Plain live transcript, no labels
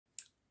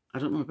I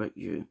don't know about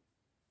you,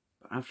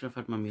 but after I've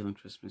had my meal on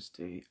Christmas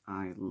Day,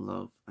 I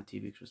love a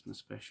TV Christmas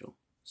special.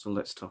 So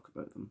let's talk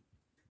about them.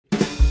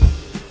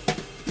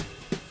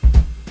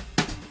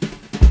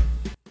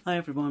 Hi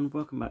everyone,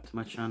 welcome back to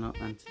my channel,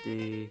 and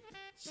today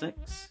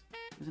 6,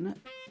 isn't it,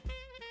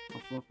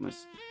 of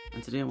Vlogmas.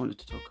 And today I wanted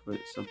to talk about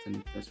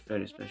something that's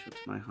very special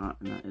to my heart,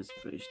 and that is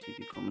British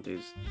TV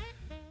comedies.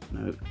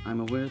 Now, I'm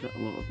aware that a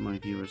lot of my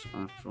viewers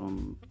are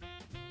from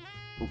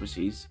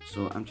overseas,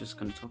 so I'm just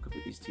going to talk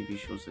about these TV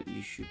shows that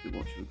you should be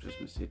watching on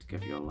Christmas Day to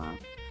give you a laugh,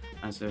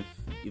 as if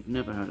you've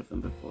never heard of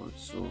them before,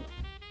 so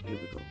here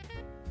we go.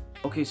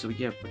 Okay, so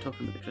yeah, we're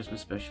talking about the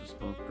Christmas specials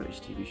of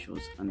British TV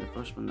shows, and the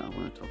first one that I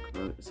want to talk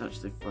about is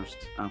actually first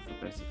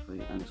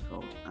alphabetically, and it's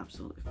called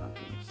Absolutely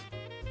Fabulous.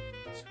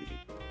 Sweetie.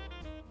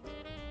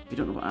 If you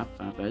don't know what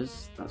AbFab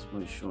is, that's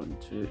what it's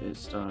shortened to. It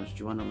stars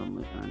Joanna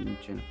Lumley and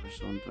Jennifer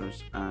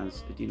Saunders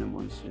as Idina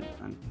Monsoon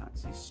and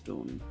Patsy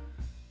Stone.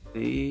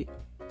 They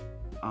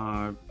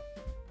are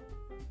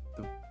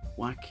the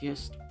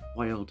wackiest,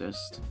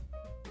 wildest,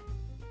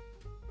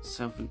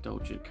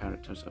 self-indulgent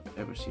characters I've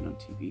ever seen on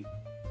TV.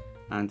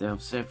 And they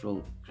have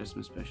several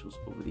Christmas specials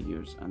over the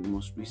years, and the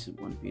most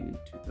recent one being in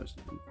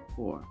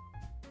 2004.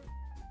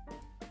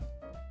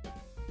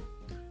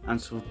 And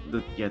so,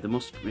 the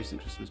most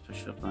recent Christmas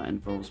special of that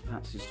involves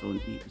Patsy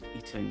Stone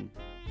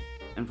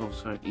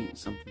involves her eating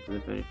something for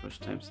the very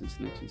first time since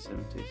the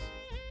 1970s.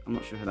 I'm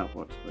not sure how that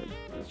works, but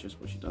that's just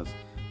what she does.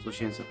 So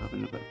she ends up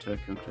having a bit of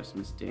turkey on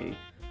Christmas Day,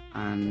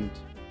 and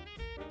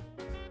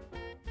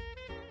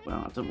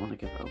well, I don't want to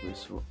give it away,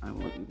 so I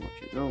will let you watch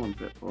it. They're all on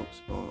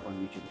BritBox or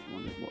on YouTube if you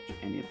want to watch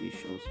any of these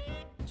shows.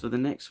 So the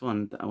next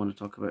one that I want to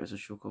talk about is a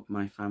show called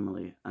My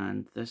Family,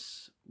 and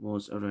this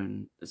was a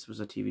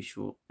TV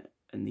show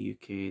in the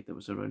UK that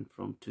was around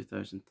from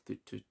 2000 to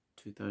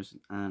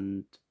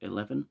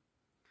 2011,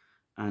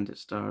 and it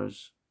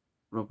stars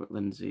Robert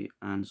Lindsay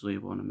and Zoe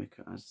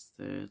Wanamaker as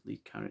the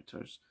lead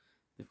characters.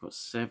 They've got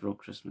several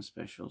Christmas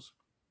specials.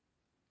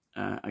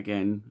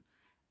 Again,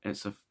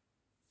 it's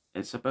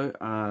about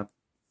a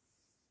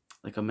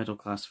middle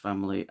class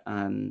family,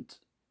 and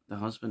the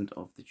husband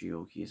of the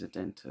duo, he is a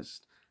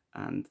dentist,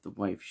 and the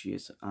wife,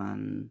 she's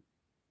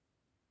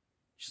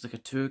like a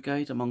tour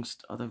guide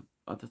amongst other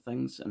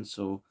things, and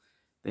so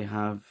they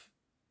have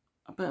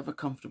a bit of a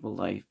comfortable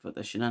life, but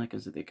the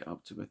shenanigans that they get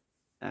up to with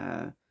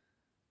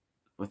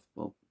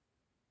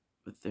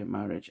their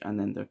marriage, and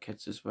then their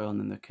kids as well, and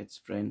then their kids'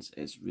 friends,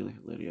 is really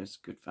hilarious,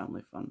 good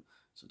family fun,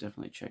 so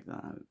definitely check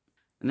that out.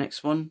 The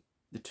next one,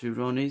 The Two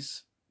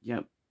Ronnies,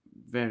 yep,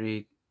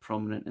 very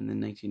prominent in the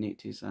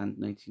 1980s and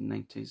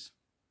 1990s.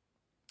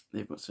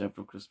 They've got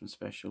several Christmas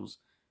specials,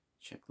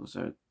 check those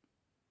out.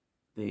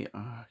 They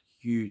are a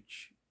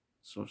huge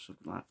source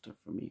of laughter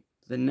for me.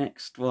 The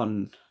next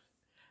one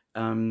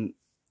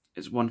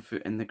is One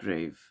Foot in the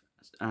Grave,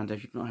 and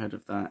if you've not heard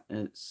of that,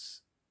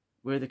 it's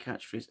where the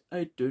catchphrase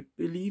 "I don't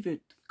believe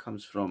it"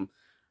 comes from,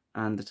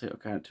 and the title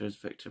character is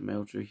Victor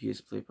Meldrew. He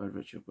is played by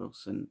Richard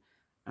Wilson.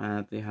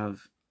 They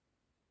have,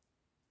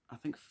 I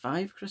think,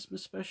 5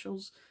 Christmas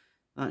specials.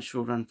 That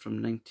show ran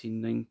from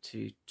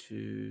 1990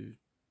 to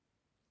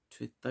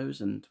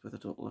 2000 with a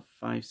total of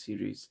 5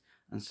 series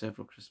and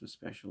several Christmas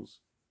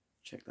specials.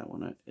 Check that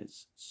one out,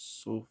 it's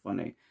so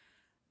funny.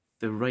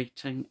 The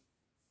writing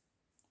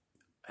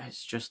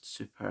is just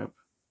superb.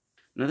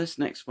 Now this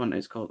next one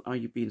is called Are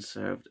You Being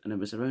Served, and it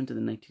was around in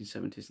the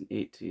 1970s and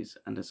 80s,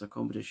 and it's a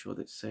comedy show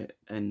that's set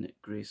in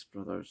Grace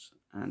Brothers,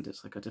 and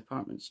it's like a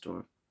department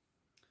store.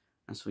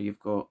 And so you've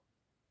got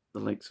the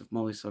likes of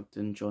Molly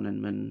Sugden, John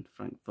Inman,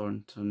 Frank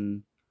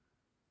Thornton,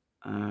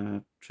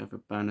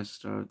 Trevor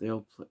Bannister. They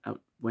all play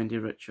out. Wendy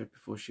Richard,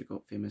 before she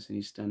got famous in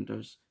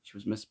EastEnders, she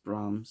was Miss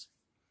Brahms.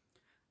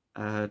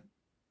 It's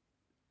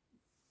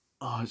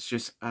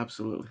just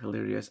absolutely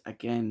hilarious.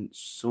 Again,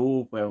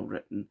 so well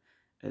written.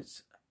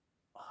 It's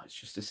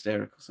just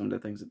hysterical, some of the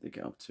things that they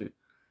get up to.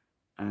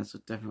 So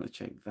definitely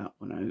check that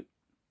one out.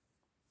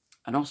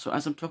 And also,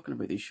 as I'm talking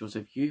about these shows,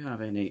 if you have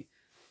any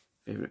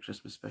favourite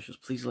Christmas specials,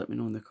 please let me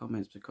know in the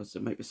comments, because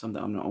there might be some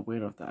that I'm not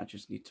aware of that I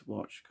just need to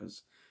watch,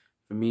 because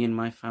for me and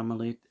my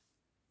family,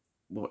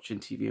 watching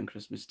TV on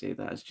Christmas Day,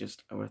 that is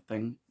just our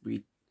thing.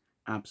 We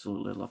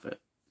absolutely love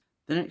it.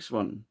 The next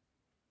one,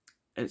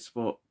 it's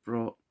what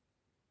brought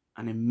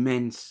an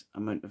immense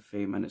amount of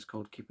fame, and it's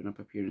called Keeping Up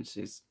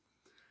Appearances.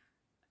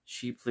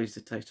 She plays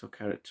the title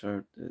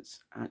character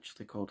that's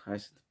actually called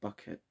Hyacinth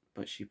Bucket,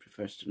 but she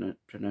prefers to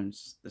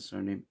pronounce the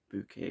surname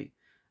Bouquet,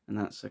 and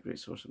that's a great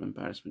source of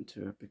embarrassment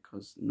to her,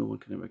 because no one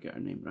can ever get her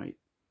name right.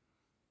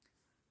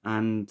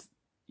 And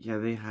yeah,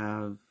 they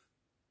have,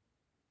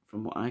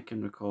 from what I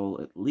can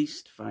recall, at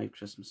least 5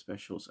 Christmas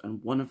specials,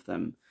 and one of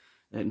them,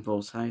 it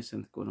involves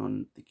Hyacinth going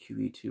on the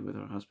QE2 with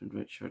her husband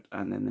Richard,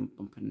 and then them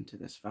bumping into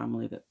this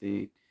family that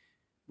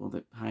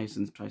that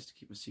Hyacinth tries to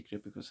keep a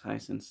secret, because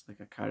Hyacinth's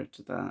like a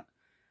character that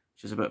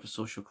she's a bit of a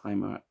social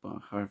climber,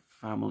 but her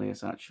family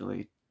is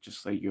actually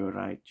just like you or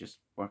I, just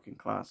working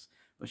class,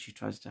 but she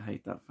tries to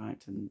hide that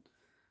fact, and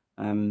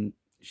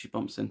she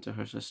bumps into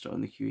her sister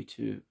on the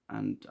QE2,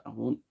 and I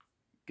won't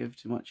give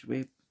too much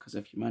away, because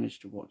if you manage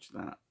to watch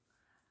that,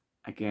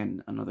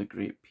 Again, another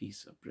great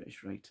piece of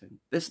British writing.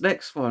 This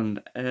next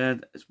one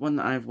is one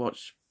that I've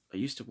watched. I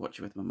used to watch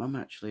it with my mum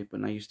actually,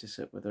 when I used to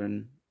sit with her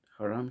in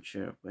her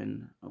armchair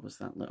when I was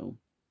that little.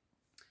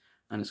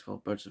 And it's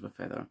called Birds of a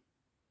Feather.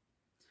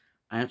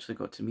 I actually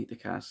got to meet the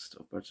cast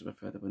of Birds of a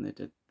Feather when they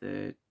did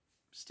the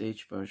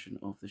stage version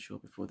of the show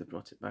before they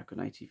brought it back on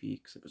ITV,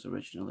 because it was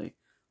originally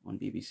on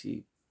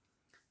BBC.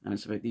 And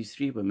it's about these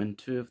three women.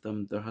 Two of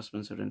them, their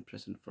husbands are in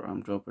prison for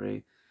armed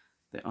robbery.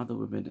 The other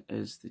woman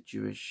is the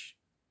Jewish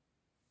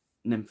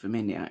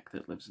nymphomaniac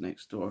that lives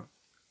next door.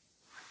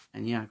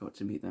 And yeah, I got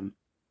to meet them.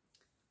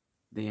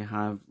 They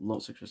have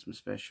lots of Christmas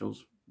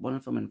specials. One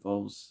of them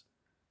involves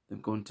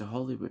them going to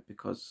Hollywood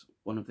because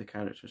one of the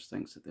characters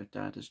thinks that their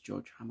dad is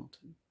George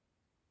Hamilton.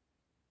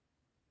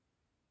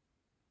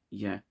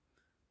 Yeah,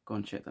 go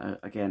and check that out.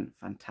 Again,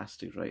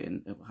 fantastic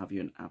writing. It will have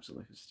you in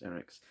absolute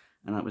hysterics.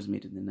 And that was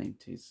made in the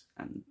 90s.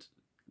 And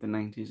the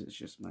 90s is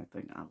just my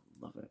thing. I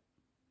love it.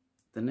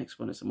 The next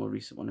one is a more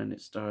recent one, and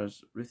it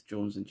stars Ruth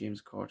Jones and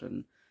James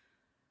Corden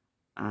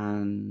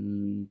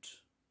and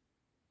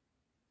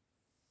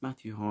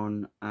Mathew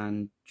Horne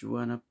and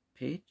Joanna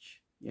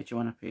Page. Yeah,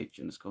 Joanna Page,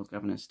 and it's called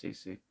Gavin and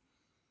Stacey.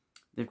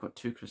 They've got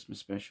 2 Christmas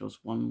specials.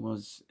 One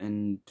was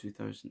in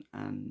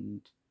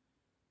 2009,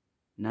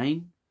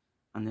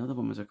 and the other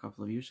one was a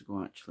couple of years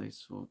ago actually.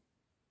 So,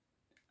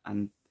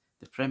 and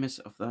the premise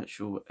of that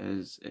show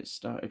is it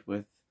started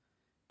with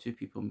 2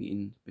 people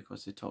meeting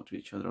because they talked to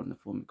each other on the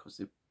phone because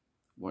they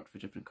worked for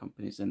different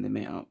companies, and they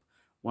met up.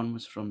 One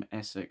was from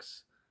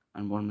Essex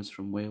and one was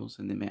from Wales,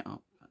 and they met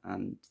up,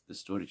 and the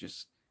story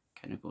just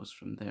kind of goes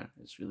from there.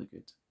 It's really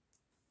good.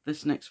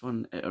 This next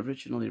one, it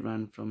originally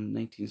ran from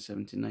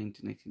 1979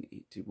 to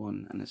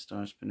 1981, and it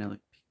stars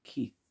Penelope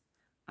Keith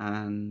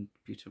and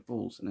Peter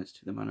Bowles, and it's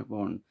To the Manor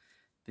Born.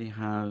 They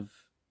have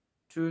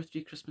 2 or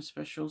 3 Christmas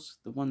specials.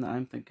 The one that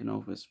I'm thinking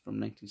of is from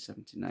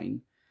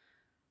 1979.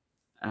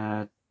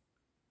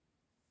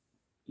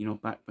 You know,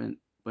 back when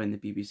the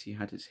BBC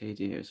had its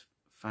heyday, it was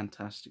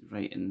fantastic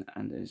writing,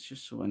 and it's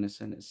just so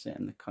innocent. It's set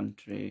in the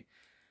country.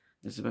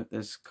 It's about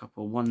this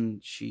couple.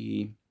 One,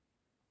 she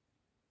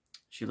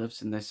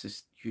lives in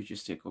this huge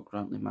estate called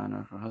Grantley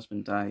Manor. Her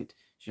husband died.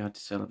 She had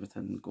to sell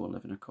everything and go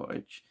live in a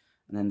cottage.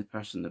 And then the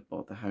person that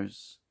bought the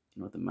house,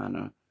 you know, the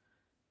manor,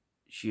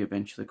 she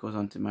eventually goes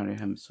on to marry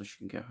him so she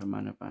can get her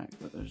manor back.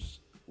 But there's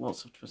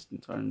lots of twists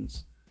and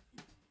turns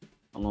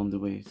along the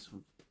way,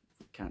 so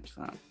catch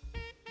that.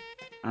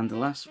 And the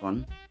last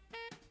one,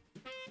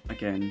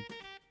 again,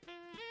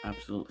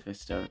 absolutely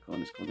hysterical,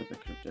 and it's called The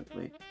Vicar of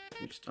Dibley,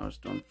 which stars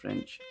Dawn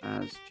French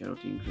as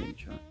Geraldine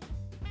Granger.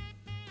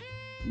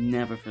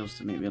 Never fails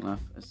to make me laugh,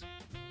 as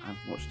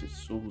I've watched it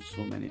so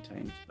many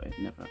times, but it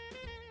never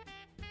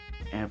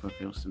ever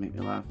fails to make me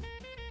laugh.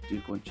 Do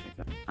go and check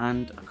it.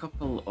 And a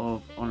couple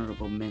of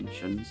honourable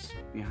mentions.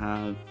 We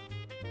have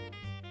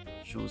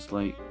shows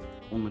like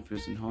Only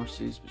Fools and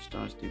Horses, which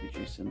stars David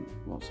Jason,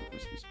 lots of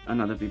Christmas.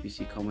 Another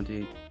BBC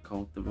comedy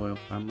called The Royle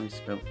Family,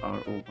 spelled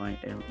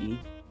R-O-Y-L-E.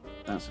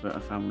 That's about a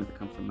family that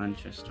come from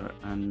Manchester,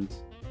 and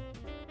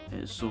it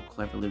is so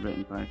cleverly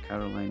written by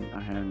Caroline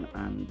Ahern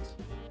and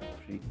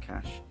Craig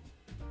Cash.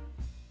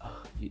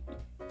 Oh,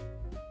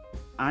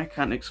 I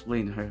can't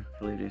explain how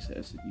hilarious it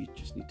is. You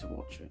just need to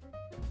watch it.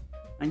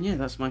 And yeah,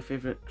 that's my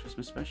favourite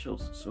Christmas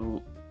specials.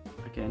 So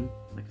again,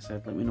 like I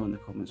said, let me know in the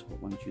comments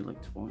what ones you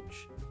like to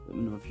watch. Let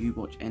me know if you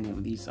watch any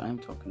of these that I'm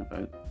talking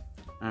about.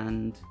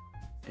 And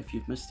if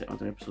you've missed the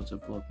other episodes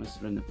of Vlogmas,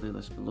 they're in the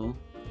playlist below.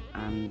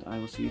 And I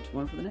will see you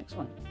tomorrow for the next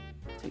one.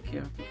 Take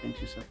care, be kind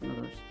to yourself and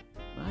others.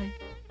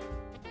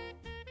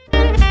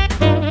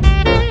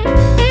 Bye.